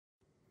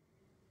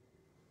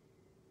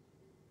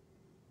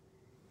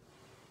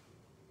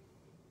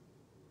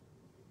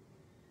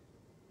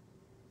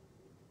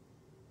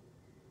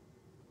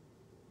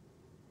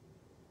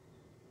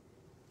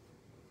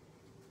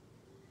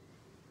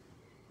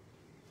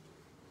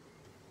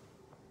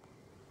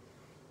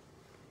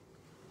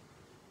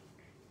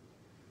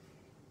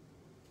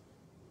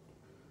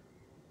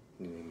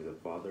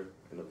Father,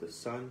 and of the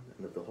Son,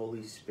 and of the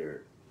Holy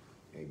Spirit.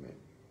 Amen.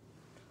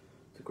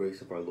 The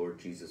grace of our Lord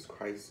Jesus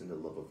Christ and the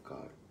love of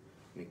God,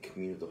 and the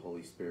communion of the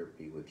Holy Spirit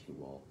be with you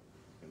all,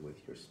 and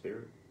with your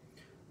spirit.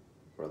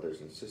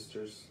 Brothers and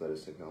sisters, let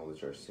us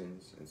acknowledge our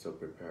sins, and so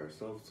prepare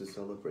ourselves to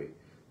celebrate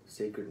the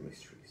sacred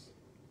mysteries.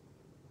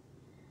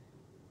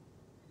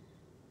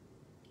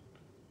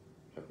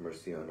 Have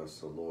mercy on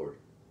us, O Lord,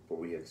 for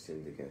we have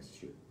sinned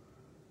against you.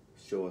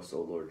 Show us,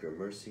 O Lord, your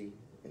mercy,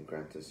 and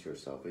grant us your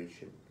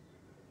salvation.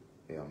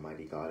 May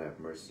Almighty God have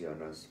mercy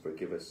on us,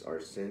 forgive us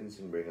our sins,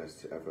 and bring us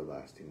to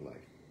everlasting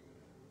life.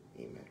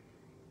 Amen.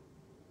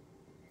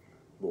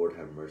 Lord,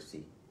 have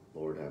mercy.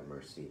 Lord, have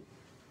mercy.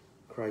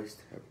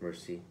 Christ, have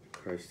mercy.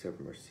 Christ, have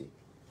mercy.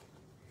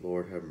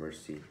 Lord, have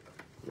mercy.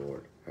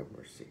 Lord, have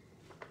mercy.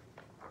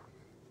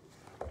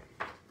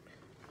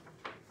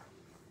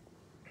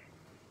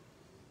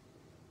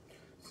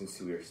 Since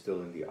we are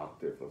still in the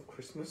octave of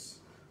Christmas,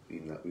 we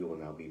will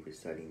now be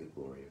reciting the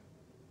Gloria.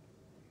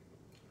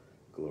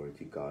 Glory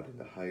to God in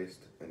the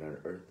highest, and on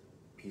earth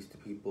peace to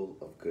people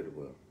of good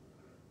will.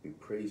 We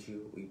praise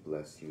you, we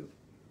bless you,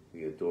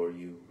 we adore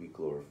you, we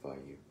glorify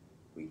you.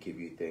 We give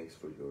you thanks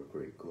for your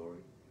great glory.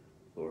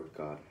 Lord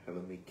God,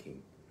 heavenly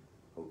King,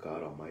 O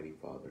God, almighty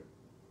Father,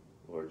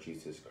 Lord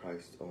Jesus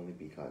Christ, only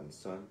begotten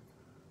Son,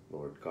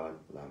 Lord God,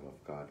 Lamb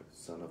of God,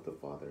 Son of the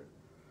Father,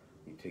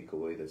 you take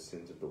away the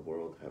sins of the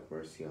world, have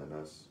mercy on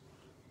us.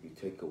 You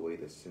take away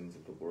the sins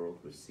of the world,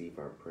 receive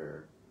our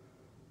prayer.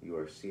 You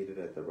are seated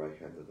at the right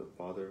hand of the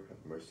Father,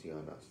 have mercy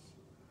on us.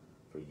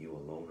 For you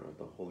alone are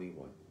the Holy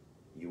One.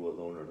 You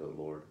alone are the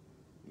Lord.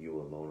 You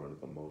alone are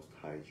the Most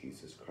High,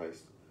 Jesus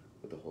Christ,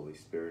 with the Holy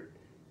Spirit,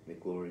 in the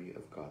glory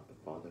of God the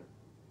Father.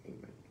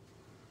 Amen.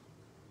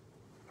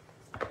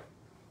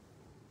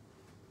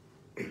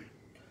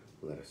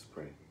 Let us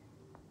pray.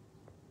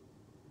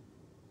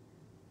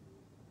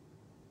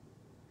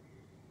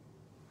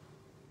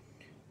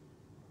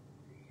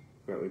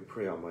 Grant, we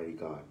pray, Almighty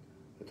God,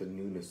 that the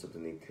newness of the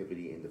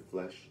nativity in the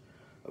flesh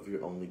of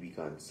your only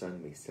begotten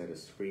Son may set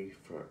us free,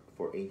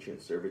 for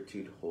ancient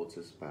servitude holds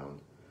us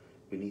bound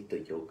beneath the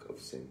yoke of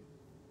sin.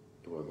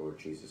 Through our Lord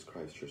Jesus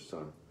Christ, your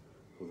Son,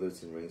 who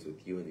lives and reigns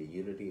with you in the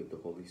unity of the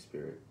Holy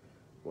Spirit,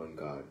 one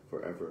God,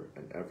 forever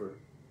and ever.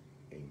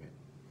 Amen.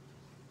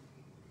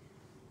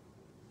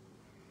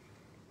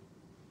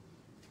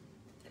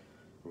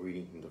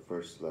 Reading from the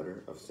first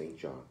letter of St.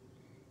 John.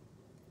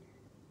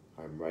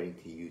 I am writing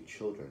to you,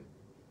 children,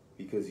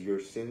 because your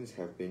sins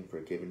have been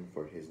forgiven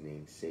for his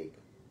name's sake.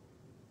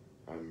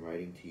 I am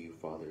writing to you,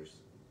 fathers,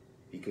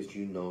 because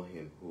you know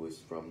him who is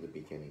from the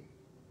beginning.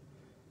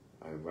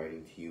 I am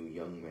writing to you,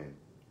 young men,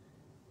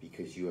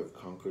 because you have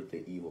conquered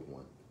the evil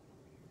one.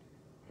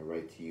 I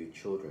write to you,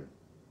 children,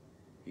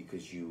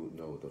 because you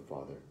know the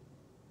Father.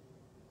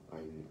 I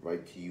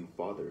write to you,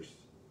 fathers,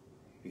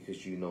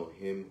 because you know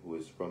him who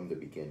is from the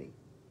beginning.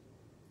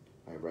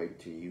 I write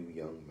to you,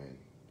 young men,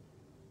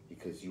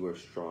 because you are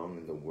strong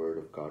and the word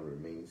of God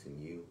remains in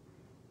you,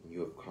 and you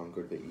have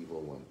conquered the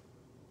evil one.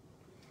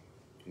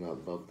 Do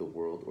not love the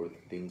world or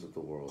the things of the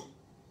world.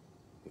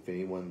 If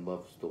anyone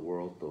loves the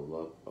world, the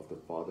love of the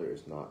Father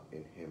is not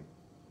in him.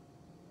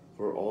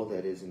 For all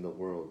that is in the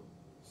world,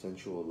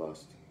 sensual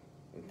lust,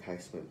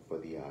 enticement for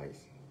the eyes,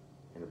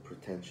 and a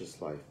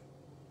pretentious life,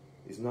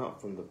 is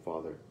not from the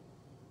Father,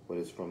 but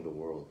is from the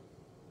world.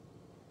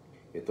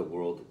 Yet the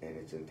world and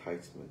its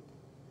enticement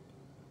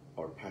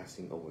are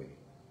passing away.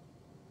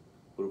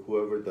 But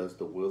whoever does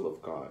the will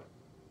of God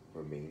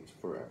remains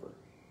forever.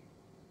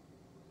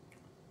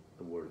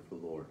 The word of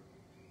the Lord.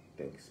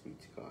 Thanks be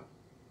to God.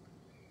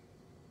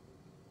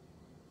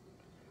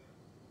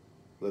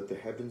 Let the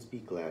heavens be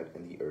glad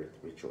and the earth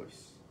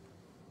rejoice.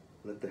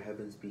 Let the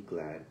heavens be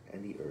glad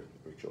and the earth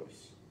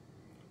rejoice.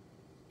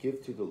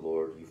 Give to the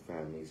Lord, you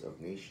families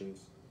of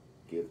nations.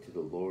 Give to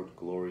the Lord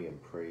glory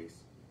and praise.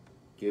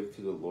 Give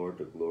to the Lord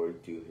the glory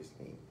due his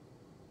name.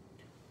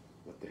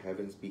 Let the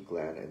heavens be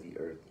glad and the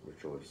earth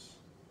rejoice.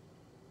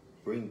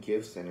 Bring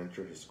gifts and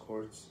enter his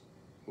courts.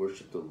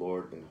 Worship the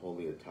Lord in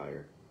holy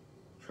attire.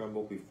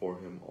 Tremble before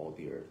him, all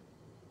the earth.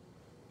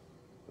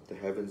 Let the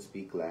heavens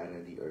be glad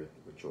and the earth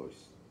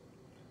rejoice.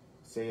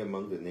 Say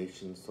among the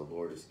nations, the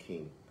Lord is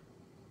king.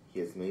 He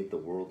has made the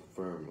world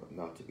firm,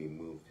 not to be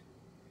moved.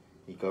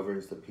 He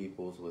governs the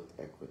peoples with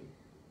equity.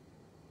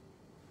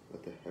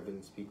 Let the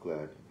heavens be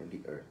glad and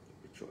the earth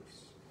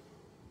rejoice.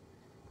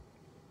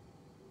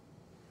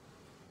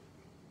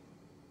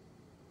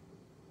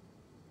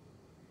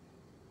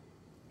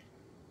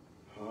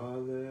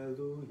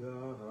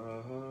 Hallelujah,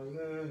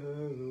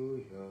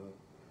 hallelujah,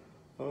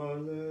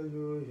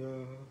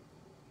 hallelujah.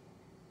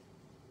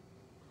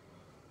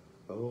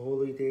 A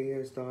holy day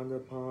has dawned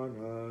upon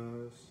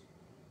us.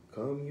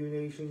 Come, you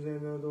nations,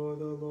 and adore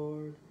the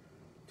Lord.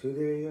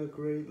 Today a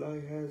great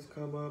light has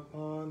come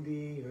upon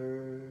the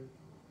earth.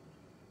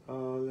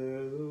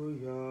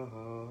 Hallelujah,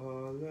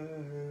 hallelujah,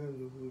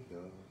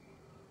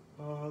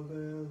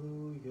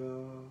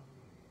 hallelujah.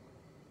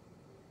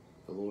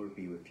 The Lord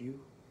be with you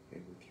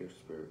and with your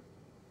spirit.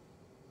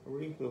 A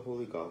reading from the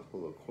Holy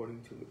Gospel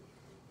according to Luke.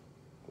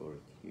 Glory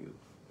to you,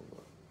 O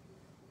Lord.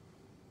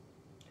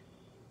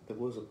 there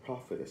was a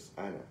prophetess,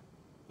 Anna,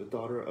 the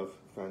daughter of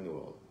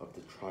Phanuel of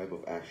the tribe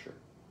of Asher.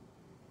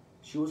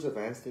 She was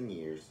advanced in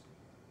years,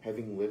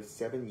 having lived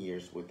 7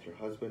 years with her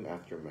husband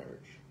after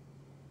marriage,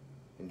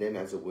 and then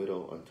as a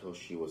widow until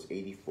she was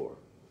 84.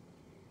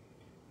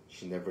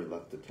 She never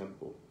left the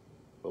temple,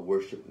 but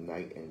worshipped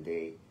night and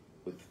day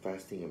with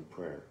fasting and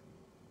prayer.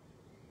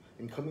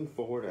 And coming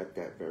forward at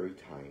that very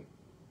time,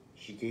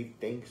 she gave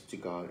thanks to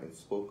God and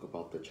spoke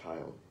about the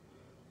child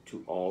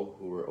to all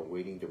who were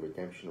awaiting the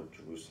redemption of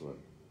Jerusalem.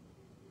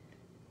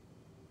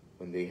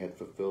 When they had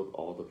fulfilled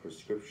all the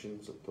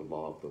prescriptions of the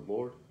law of the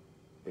Lord,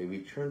 they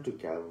returned to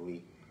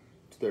Galilee,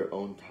 to their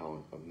own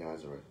town of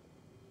Nazareth.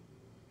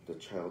 The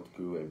child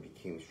grew and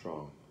became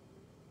strong,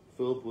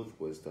 filled with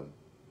wisdom,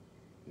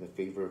 and the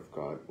favor of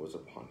God was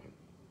upon him.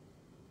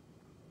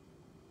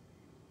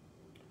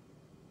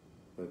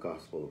 The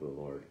Gospel of the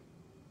Lord.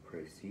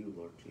 Praise to you,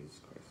 Lord Jesus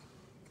Christ.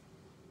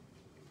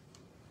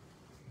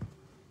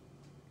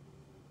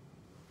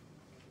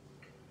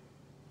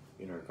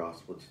 In our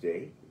Gospel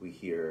today, we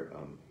hear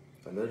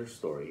another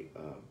story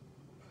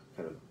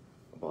kind of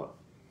about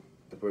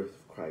the birth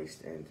of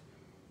Christ and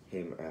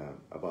him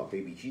about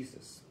baby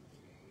Jesus.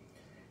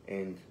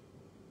 And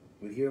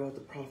we hear about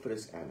the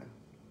prophetess Anna.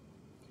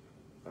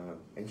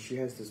 And she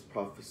has this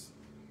prophecy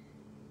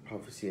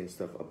and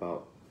stuff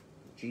about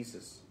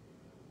Jesus.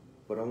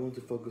 But I want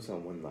to focus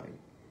on one line.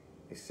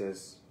 It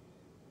says,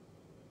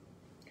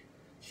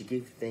 she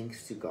gave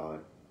thanks to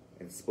God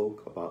and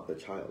spoke about the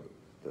child,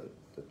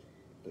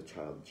 the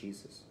child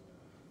Jesus,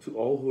 to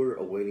all who were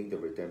awaiting the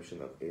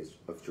redemption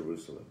of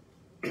Jerusalem.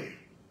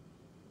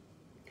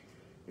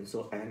 And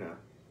so Anna,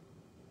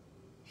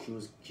 she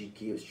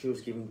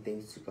was giving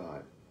thanks to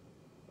God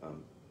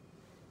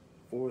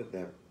for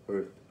that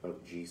birth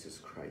of Jesus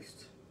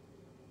Christ,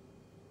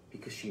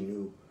 because she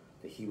knew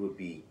that he would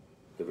be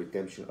the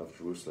redemption of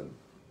Jerusalem,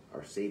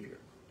 our Savior.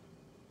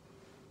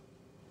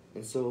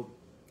 And so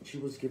she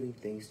was giving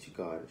thanks to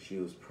God. She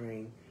was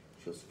praying,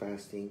 she was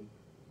fasting,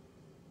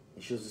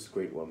 and she was this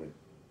great woman.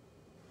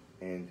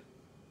 And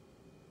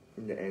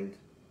in the end,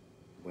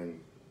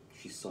 when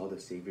she saw the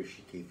Savior,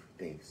 she gave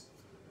thanks.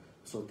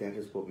 So that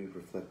is what we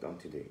reflect on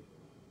today.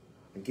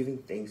 And giving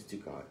thanks to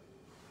God.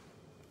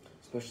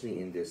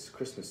 Especially in this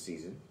Christmas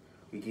season,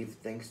 we give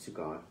thanks to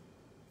God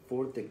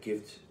for the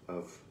gift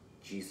of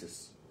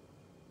Jesus,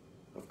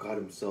 of God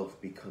himself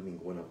becoming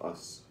one of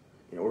us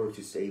in order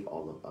to save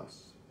all of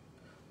us.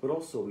 But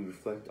also we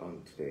reflect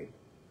on today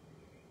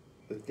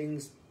the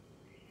things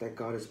that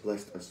God has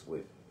blessed us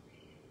with.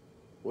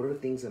 What are the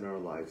things in our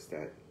lives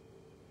that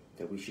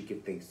we should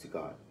give thanks to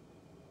God?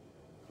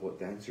 Well,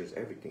 the answer is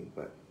everything,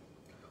 but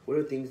what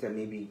are things that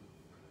maybe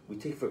we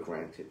take for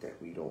granted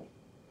that we don't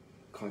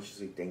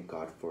consciously thank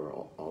God for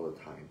all the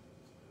time?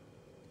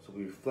 So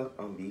we reflect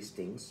on these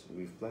things.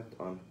 We reflect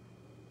on,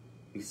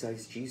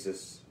 besides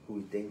Jesus, who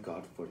we thank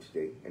God for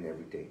today and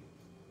every day.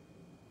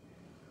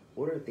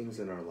 What are things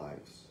in our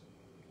lives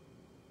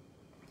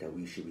that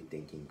we should be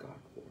thanking God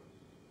for,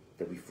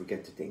 that we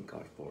forget to thank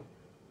God for,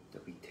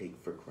 that we take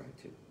for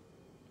granted?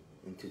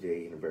 And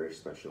today, in a very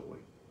special way,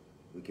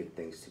 we give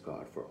thanks to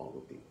God for all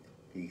of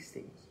these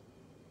things,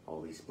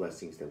 all these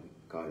blessings that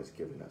God has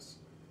given us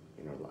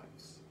in our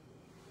lives.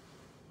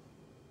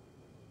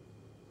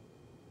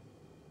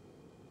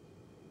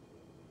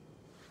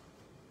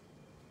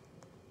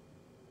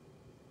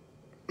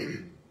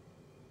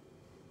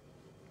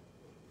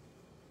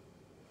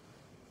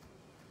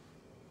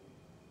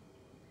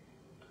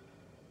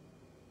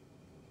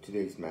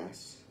 Today's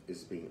Mass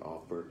is being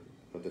offered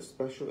for the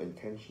special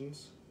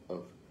intentions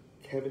of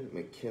Kevin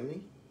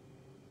McKinley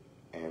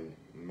and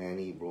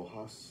Manny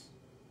Rojas,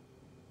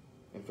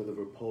 and for the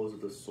repose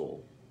of the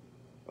soul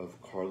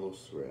of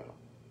Carlos Real.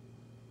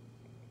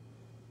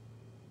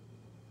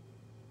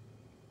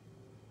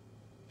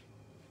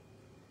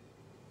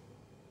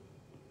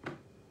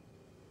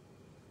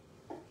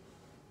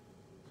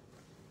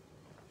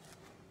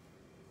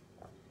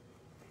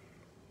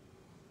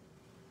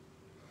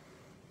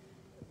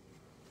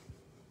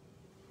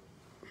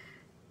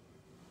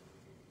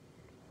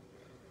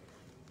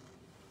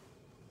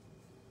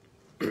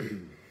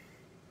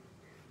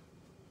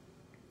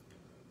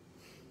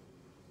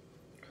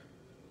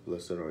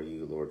 Blessed are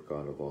you, Lord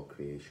God of all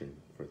creation,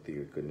 for through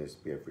your goodness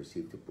we have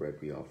received the bread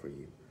we offer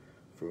you,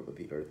 fruit of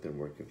the earth and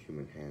work of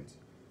human hands,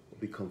 will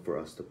become for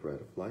us the bread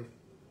of life.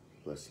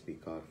 Blessed be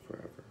God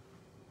forever.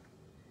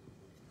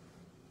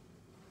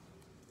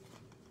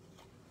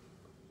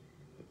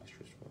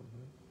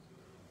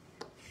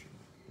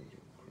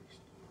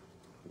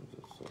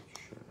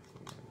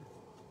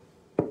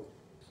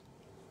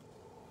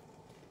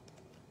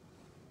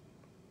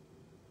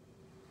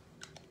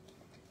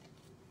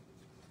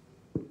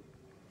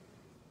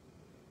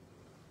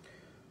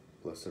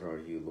 Blessed are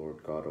you,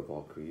 Lord God of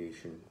all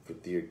creation, for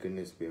through your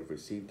goodness we have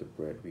received the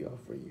bread we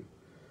offer you,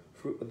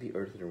 fruit of the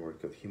earth and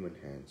work of human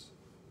hands.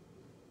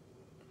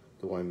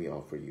 The wine we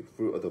offer you,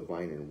 fruit of the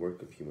vine and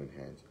work of human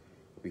hands,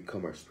 will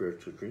become our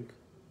spiritual drink.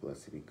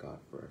 Blessed be God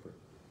forever.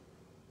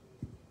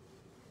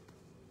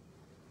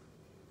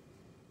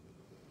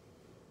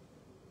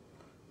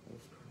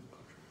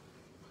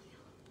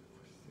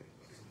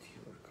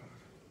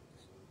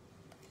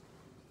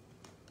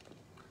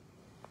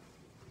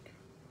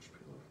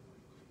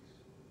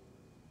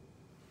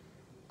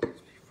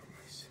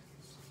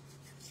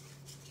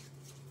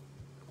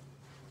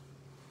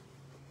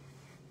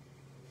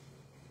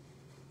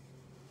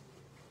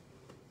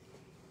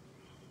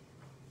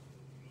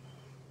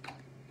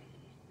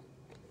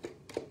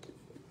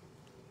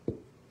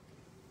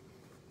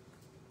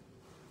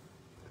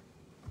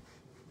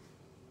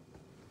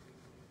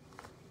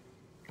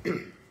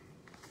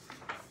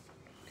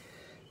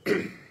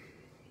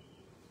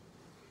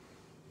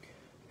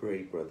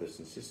 Pray, brothers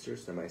and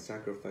sisters, that my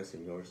sacrifice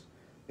and yours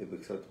may be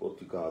acceptable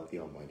to God the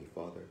Almighty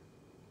Father.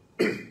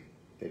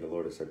 May the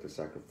Lord accept the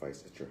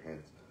sacrifice at your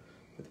hands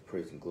for the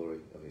praise and glory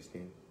of his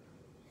name,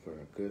 for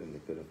our good and the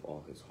good of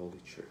all his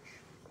holy church.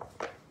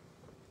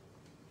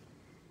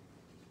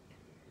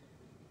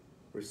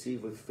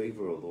 Receive with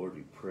favor, O Lord,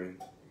 we pray,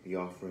 the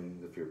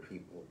offerings of your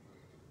people,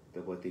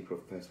 that what they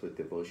profess with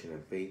devotion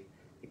and faith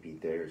may be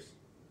theirs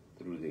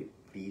through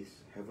these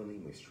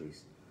heavenly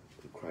mysteries,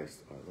 through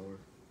Christ our Lord.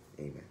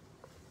 Amen.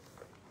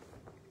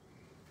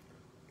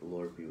 The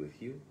Lord be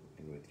with you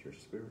and with your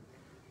spirit.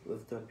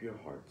 Lift up your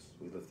hearts.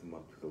 We lift them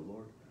up to the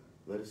Lord.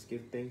 Let us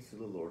give thanks to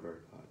the Lord our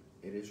God.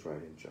 It is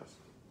right and just.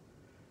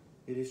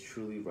 It is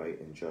truly right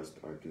and just,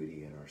 our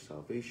duty and our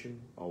salvation,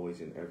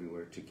 always and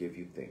everywhere to give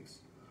you thanks,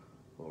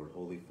 Lord,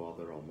 Holy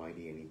Father,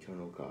 Almighty and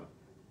eternal God,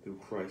 through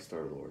Christ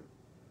our Lord.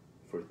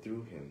 For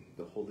through him,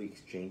 the holy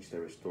exchange that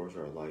restores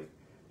our life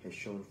has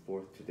shone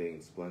forth today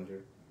in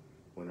splendor.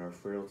 When our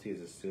frailty is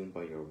assumed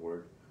by your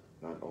word,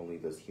 not only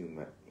does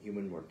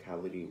human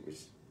mortality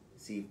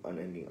receive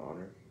unending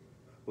honor,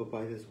 but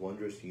by this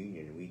wondrous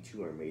union we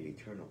too are made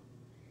eternal.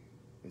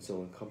 And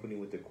so in company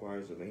with the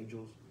choirs of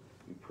angels,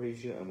 we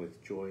praise you, and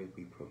with joy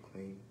we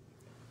proclaim,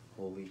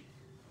 Holy,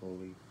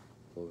 holy,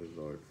 holy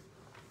Lord,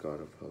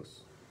 God of hosts.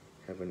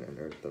 Heaven and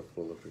earth are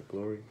full of your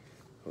glory.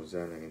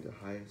 Hosanna in the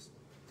highest.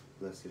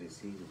 Blessed is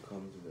he who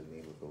comes in the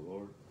name of the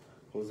Lord.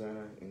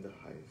 Hosanna in the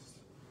highest.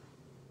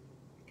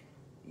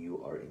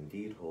 You are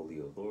indeed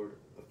holy, O Lord,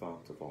 the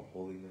fount of all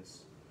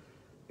holiness.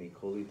 Make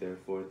holy,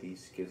 therefore,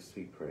 these gifts,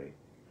 we pray,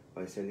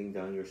 by sending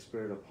down your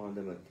Spirit upon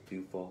them like the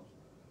dewfall,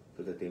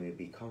 so that they may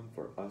become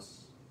for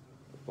us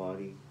the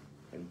body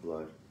and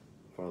blood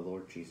of our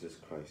Lord Jesus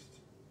Christ.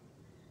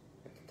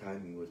 At the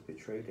time he was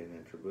betrayed and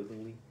entered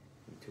willingly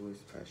into his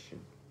passion,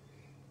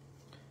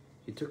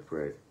 he took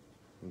bread,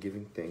 and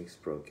giving thanks,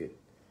 broke it,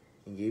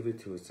 and gave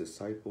it to his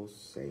disciples,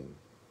 saying,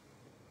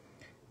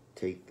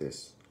 Take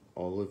this,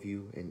 all of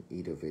you, and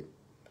eat of it,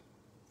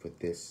 for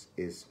this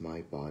is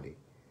my body,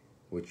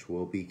 which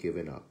will be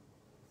given up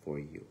for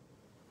you.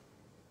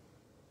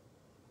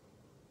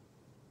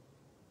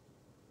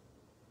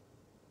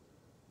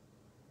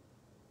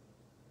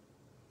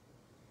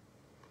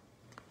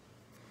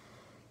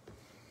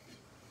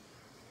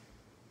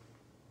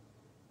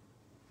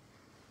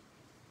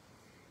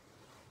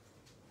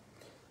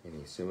 In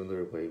a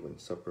similar way, when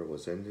supper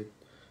was ended,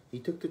 he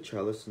took the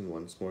chalice, and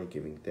once more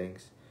giving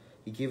thanks,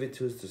 he gave it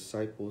to his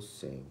disciples,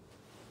 saying,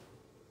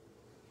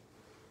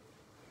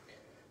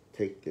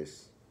 Take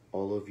this,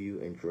 all of you,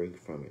 and drink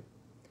from it,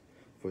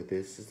 for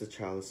this is the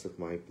chalice of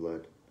my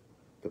blood,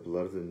 the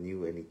blood of the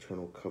new and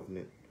eternal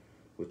covenant,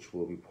 which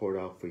will be poured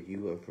out for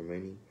you and for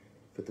many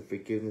for the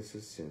forgiveness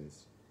of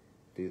sins.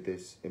 Do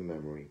this in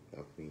memory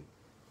of me.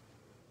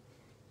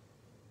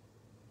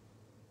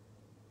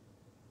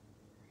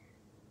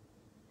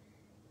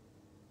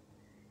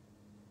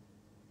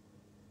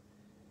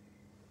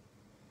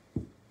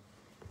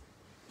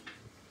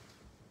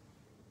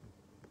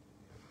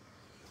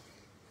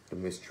 The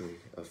mystery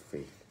of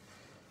faith.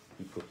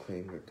 We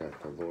proclaim your death,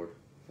 O Lord,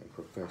 and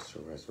profess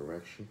your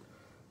resurrection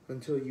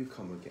until you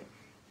come again.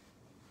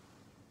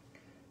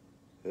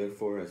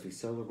 Therefore, as we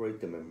celebrate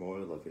the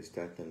memorial of his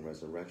death and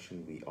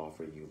resurrection, we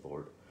offer you,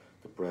 Lord,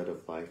 the bread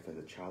of life and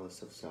the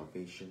chalice of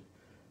salvation,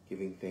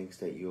 giving thanks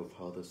that you have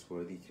held us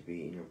worthy to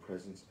be in your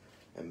presence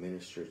and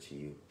minister to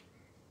you.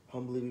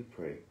 Humbly we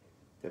pray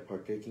that,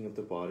 partaking of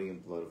the body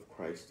and blood of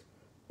Christ,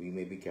 we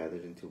may be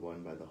gathered into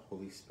one by the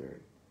Holy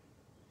Spirit.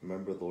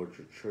 Remember, Lord,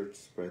 your church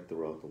spread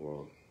throughout the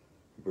world.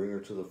 Bring her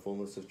to the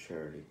fullness of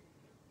charity,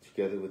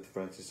 together with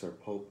Francis our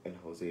Pope and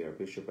Jose our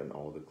Bishop and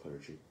all the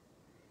clergy.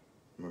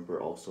 Remember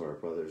also our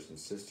brothers and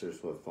sisters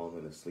who have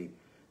fallen asleep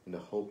in the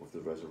hope of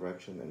the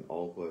resurrection, and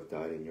all who have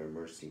died in your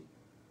mercy.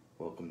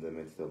 Welcome them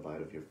into the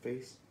light of your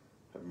face.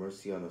 Have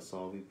mercy on us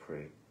all, we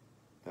pray,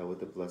 that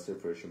with the Blessed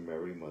Virgin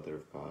Mary, Mother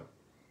of God,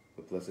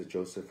 with Blessed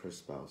Joseph, her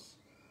spouse,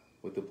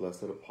 with the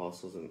blessed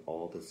apostles and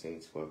all the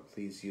saints who have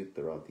pleased you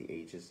throughout the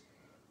ages,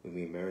 we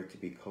may merit to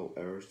be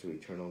co-heirs to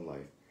eternal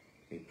life.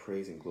 May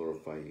praise and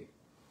glorify you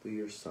through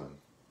your Son,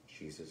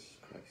 Jesus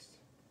Christ.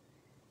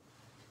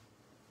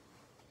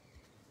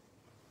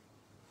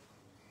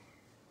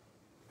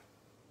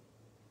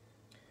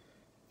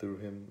 Through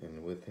him,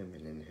 and with him,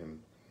 and in him,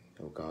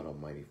 O God,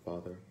 Almighty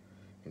Father,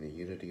 in the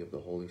unity of the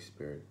Holy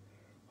Spirit,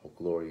 all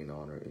glory and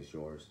honor is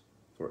yours,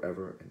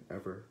 forever and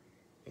ever.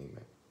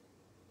 Amen.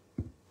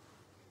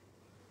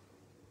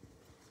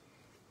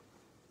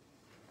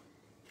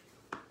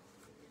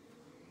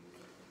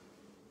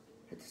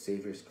 At the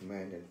Savior's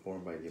command and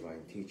formed by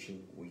divine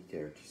teaching, we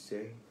dare to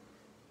say,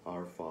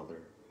 Our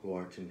Father, who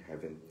art in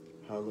heaven,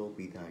 hallowed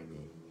be thy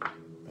name.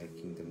 Thy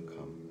kingdom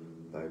come,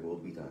 thy will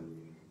be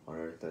done, on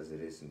earth as it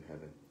is in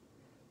heaven.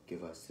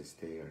 Give us this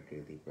day our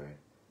daily bread,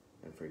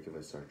 and forgive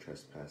us our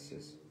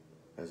trespasses,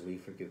 as we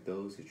forgive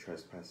those who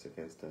trespass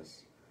against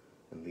us.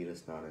 And lead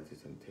us not into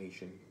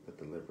temptation, but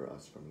deliver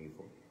us from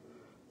evil.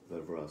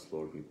 Deliver us,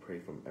 Lord, we pray,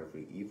 from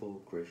every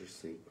evil.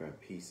 Graciously grant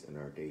peace in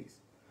our days,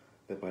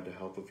 that by the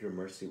help of your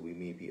mercy we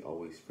may be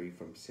always free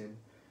from sin,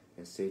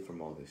 and safe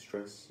from all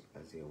distress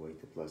as they await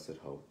the blessed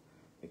hope,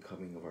 the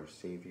coming of our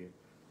Savior,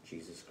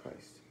 Jesus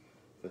Christ.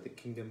 For the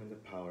kingdom and the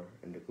power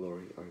and the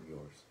glory are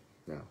yours,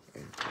 now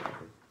and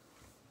forever.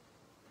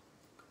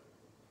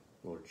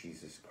 Lord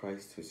Jesus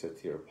Christ, who said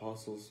to your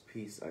apostles,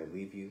 "Peace I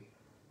leave you,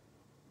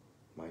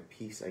 my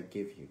peace I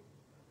give you,"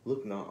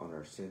 look not on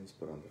our sins,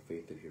 but on the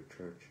faith of your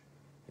church,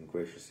 and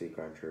graciously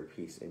grant her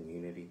peace and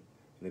unity,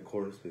 in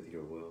accordance with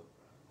your will,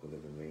 who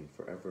live and reign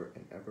forever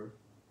and ever.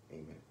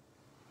 Amen.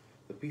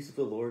 The peace of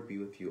the Lord be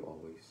with you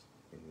always,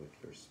 and with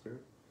your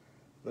spirit.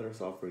 Let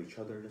us offer each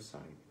other the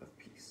sign of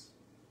peace.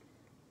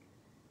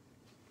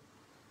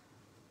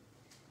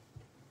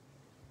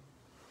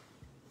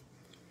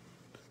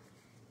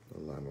 The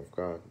Lamb of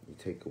God, you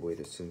take away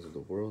the sins of the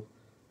world,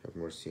 have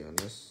mercy on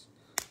us.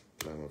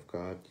 Lamb of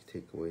God,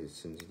 you take away the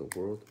sins of the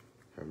world,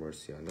 have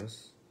mercy on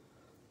us.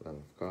 Lamb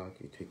of God,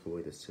 you take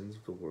away the sins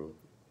of the world,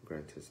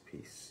 grant us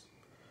peace.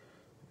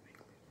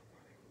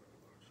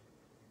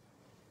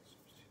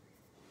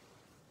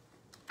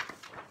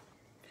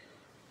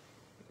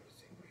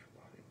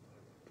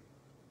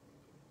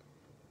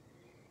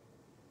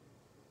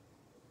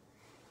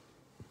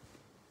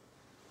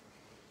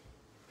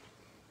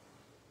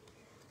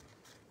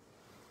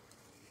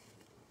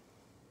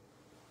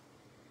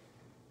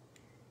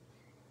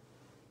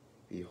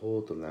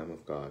 Behold the Lamb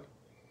of God.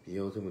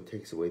 Behold him who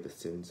takes away the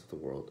sins of the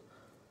world.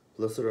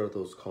 Blessed are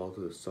those called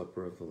to the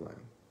supper of the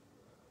Lamb.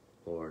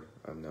 Lord,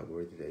 I am not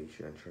worthy that you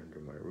should enter under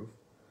my roof.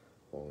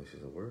 Only say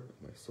the word,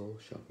 and my soul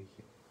shall be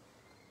healed.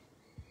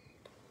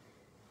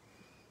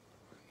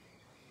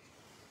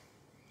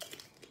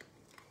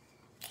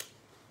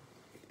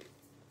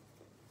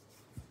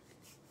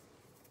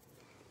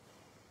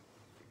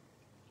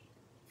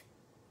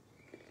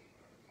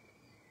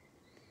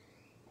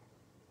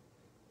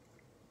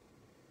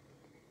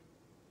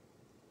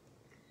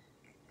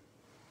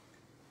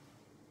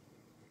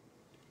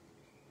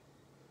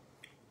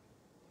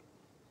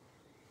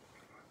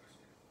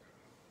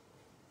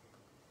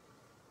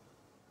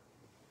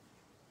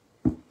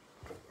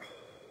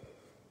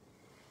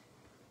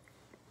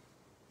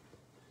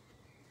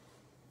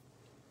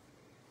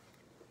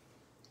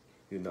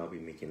 You will now be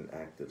making an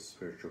act of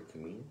spiritual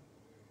communion.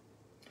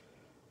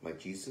 My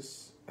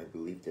Jesus, I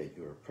believe that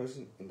you are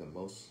present in the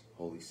most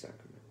holy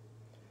sacrament.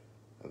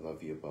 I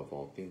love you above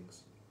all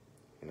things,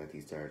 and I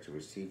desire to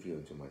receive you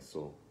into my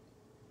soul.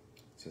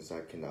 Since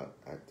I cannot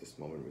at this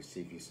moment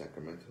receive you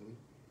sacramentally,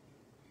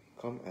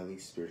 come at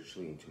least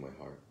spiritually into my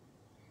heart.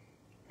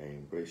 I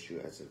embrace you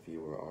as if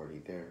you were already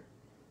there,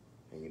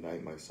 and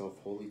unite myself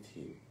wholly to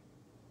you.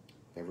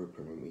 Never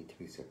permit me to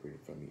be separated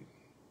from you.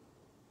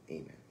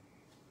 Amen.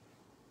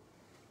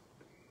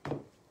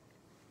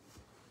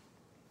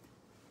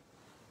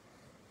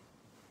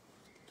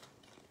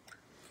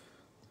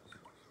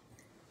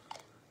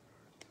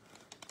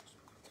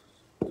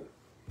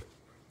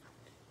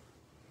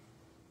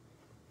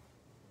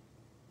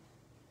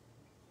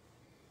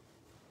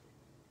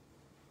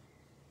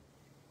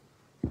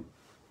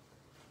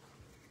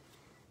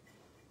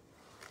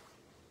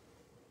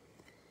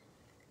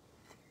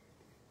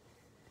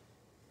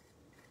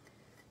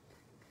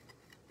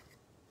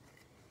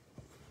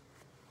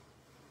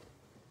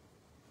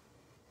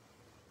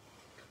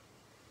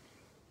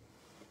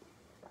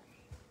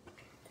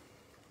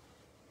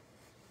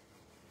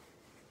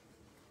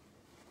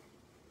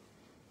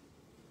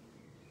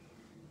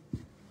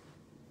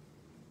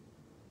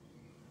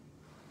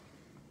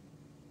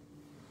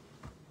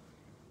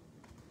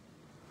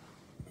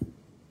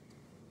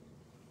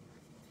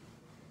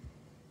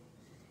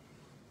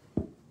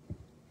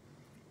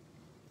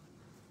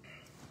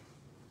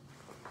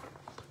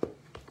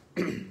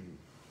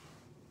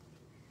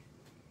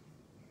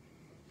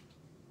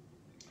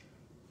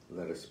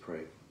 Let us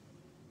pray.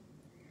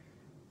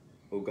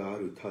 O God,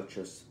 who touch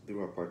us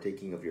through our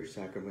partaking of your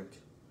sacrament,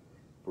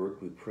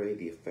 work, we pray,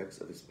 the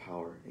effects of his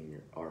power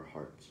in our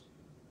hearts,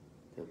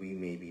 that we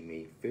may be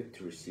made fit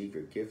to receive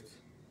your gift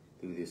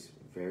through this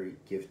very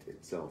gift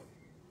itself,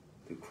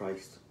 through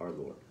Christ our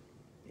Lord.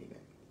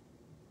 Amen.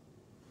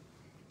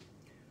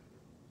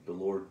 The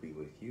Lord be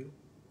with you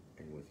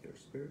and with your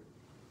spirit.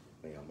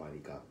 May Almighty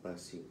God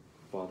bless you,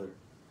 Father,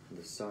 and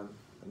the Son,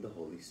 and the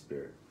Holy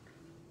Spirit.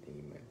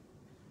 Amen.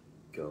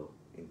 Go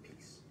in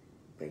peace.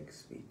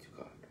 Thanks be to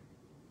God.